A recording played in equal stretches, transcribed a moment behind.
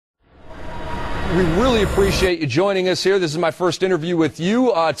we really appreciate you joining us here. This is my first interview with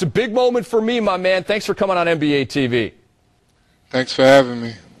you. It's a big moment for me, my man. Thanks for coming on NBA TV. Thanks for having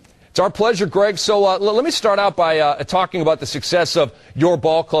me. It's our pleasure, Greg. So let me start out by talking about the success of your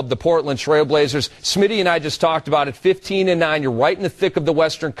ball club, the Portland Trail Blazers. Smitty and I just talked about it, 15-9. You're right in the thick of the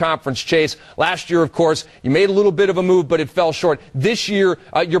Western Conference chase. Last year, of course, you made a little bit of a move, but it fell short. This year,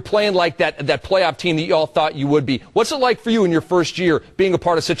 you're playing like that playoff team that you all thought you would be. What's it like for you in your first year being a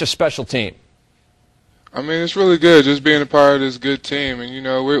part of such a special team? I mean, it's really good just being a part of this good team. And, you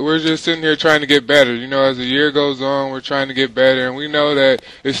know, we're just sitting here trying to get better. You know, as the year goes on, we're trying to get better. And we know that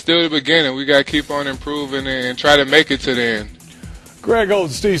it's still the beginning. We got to keep on improving and try to make it to the end. Greg Oden,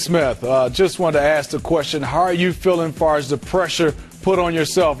 Steve Smith, just wanted to ask the question, how are you feeling as far as the pressure put on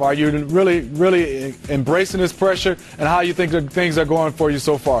yourself? Are you really embracing this pressure? And how you think things are going for you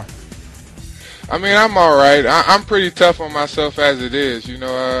so far? I mean, I'm all right. I'm pretty tough on myself as it is. You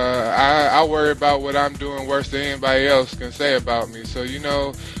know, I worry about what I'm doing worse than anybody else can say about me. So, you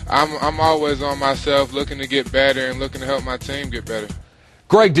know, I'm always on myself, looking to get better and looking to help my team get better.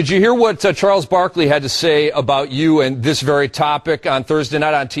 Greg, did you hear what Charles Barkley had to say about you and this very topic on Thursday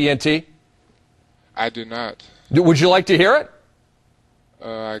night on TNT? I did not. Would you like to hear it?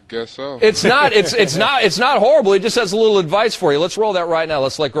 I guess so. It's not horrible. He just has a little advice for you. Let's roll that right now.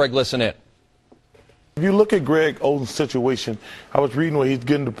 Let's let Greg listen in. If you look at Greg Oden's situation, I was reading where he's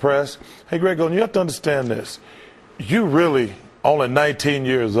getting depressed. Hey, Greg Oden, you have to understand this. You really only 19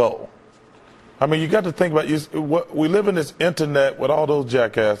 years old. I mean, you got to think about we live in this internet with all those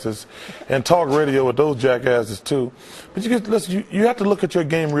jackasses and talk radio with those jackasses too. But you have to look at your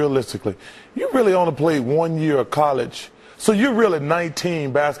game realistically. You really only played 1 year of college. So you're really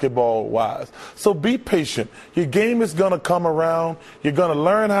 19 basketball-wise. So be patient. Your game is going to come around. You're going to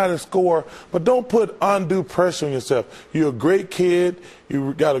learn how to score, but don't put undue pressure on yourself. You're a great kid.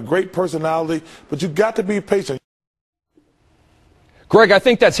 You got a great personality, but you got to be patient. Greg, I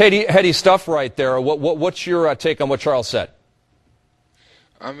think that's heady stuff right there. What's your take on what Charles said?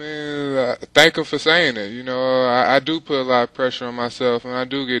 I mean, thank him for saying it. You know, I do put a lot of pressure on myself, and I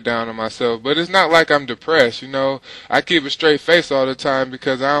do get down on myself. But it's not like I'm depressed, you know. I keep a straight face all the time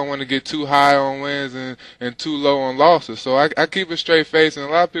because I don't want to get too high on wins and too low on losses. So I keep a straight face, and a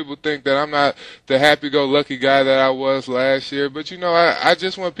lot of people think that I'm not the happy-go-lucky guy that I was last year. But, you know, I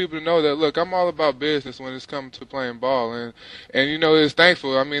just want people to know that, look, I'm all about business when it's come to playing ball. And you know, it's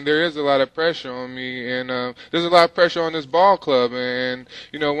thankful. I mean, there is a lot of pressure on me, and there's a lot of pressure on this ball club. And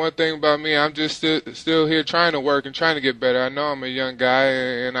you know, one thing about me, I'm just still here trying to work and trying to get better. I know I'm a young guy,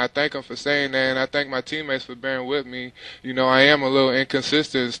 and I thank him for saying that, and I thank my teammates for bearing with me. You know, I am a little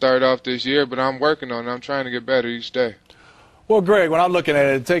inconsistent to start off this year, but I'm working on it. I'm trying to get better each day. Well, Greg, when I'm looking at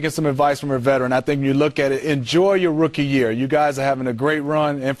it, taking some advice from a veteran, I think when you look at it, enjoy your rookie year. You guys are having a great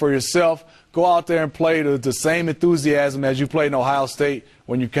run, and for yourself, go out there and play the same enthusiasm as you played in Ohio State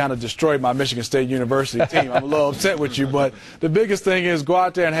when you kind of destroyed my Michigan State University team. I'm a little upset with you, but the biggest thing is go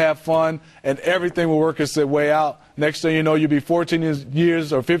out there and have fun, and everything will work its way out. Next thing you know, you'll be 14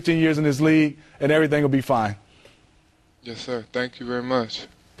 years or 15 years in this league, and everything will be fine. Yes, sir. Thank you very much.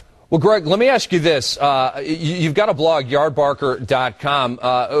 Well, Greg, let me ask you this. You've got a blog,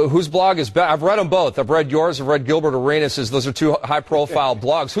 yardbarker.com. Whose blog is better? I've read them both. I've read yours. I've read Gilbert Arenas'. Those are two high-profile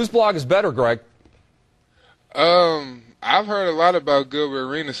blogs. Whose blog is better, Greg? I've heard a lot about Gilbert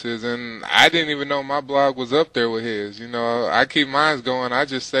Arenas', and I didn't even know my blog was up there with his. You know, I keep mine going. I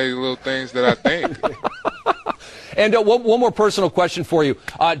just say little things that I think. And one more personal question for you.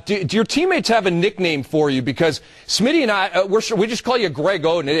 Do your teammates have a nickname for you? Because Smitty and I, we just call you Greg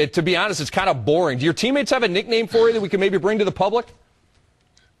Oden. To be honest, it's kind of boring. Do your teammates have a nickname for you that we can maybe bring to the public?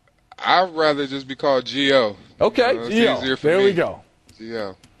 I'd rather just be called G.O. Okay. You know, G.O. There we go.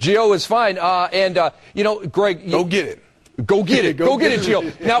 G.O. G.O. is fine. You know, Greg. Go get it. Go get it. Go get it,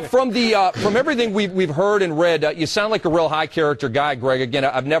 Gio. Now, from everything we've heard and read, you sound like a real high-character guy, Greg. Again,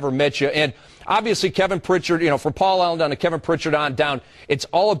 I've never met you. And obviously, Kevin Pritchard, you know, from Paul Allen down to Kevin Pritchard on down, it's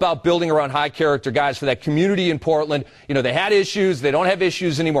all about building around high-character guys for that community in Portland. You know, they had issues. They don't have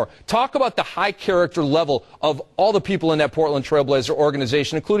issues anymore. Talk about the high-character level of all the people in that Portland Trailblazer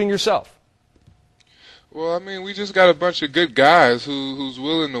organization, including yourself. Well, I mean, we just got a bunch of good guys who's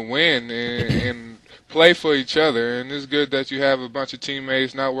willing to win and play for each other, and it's good that you have a bunch of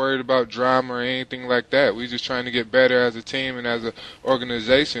teammates not worried about drama or anything like that. We're just trying to get better as a team and as an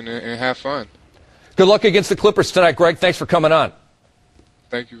organization and have fun. Good luck against the Clippers tonight, Greg. Thanks for coming on.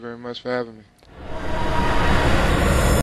 Thank you very much for having me.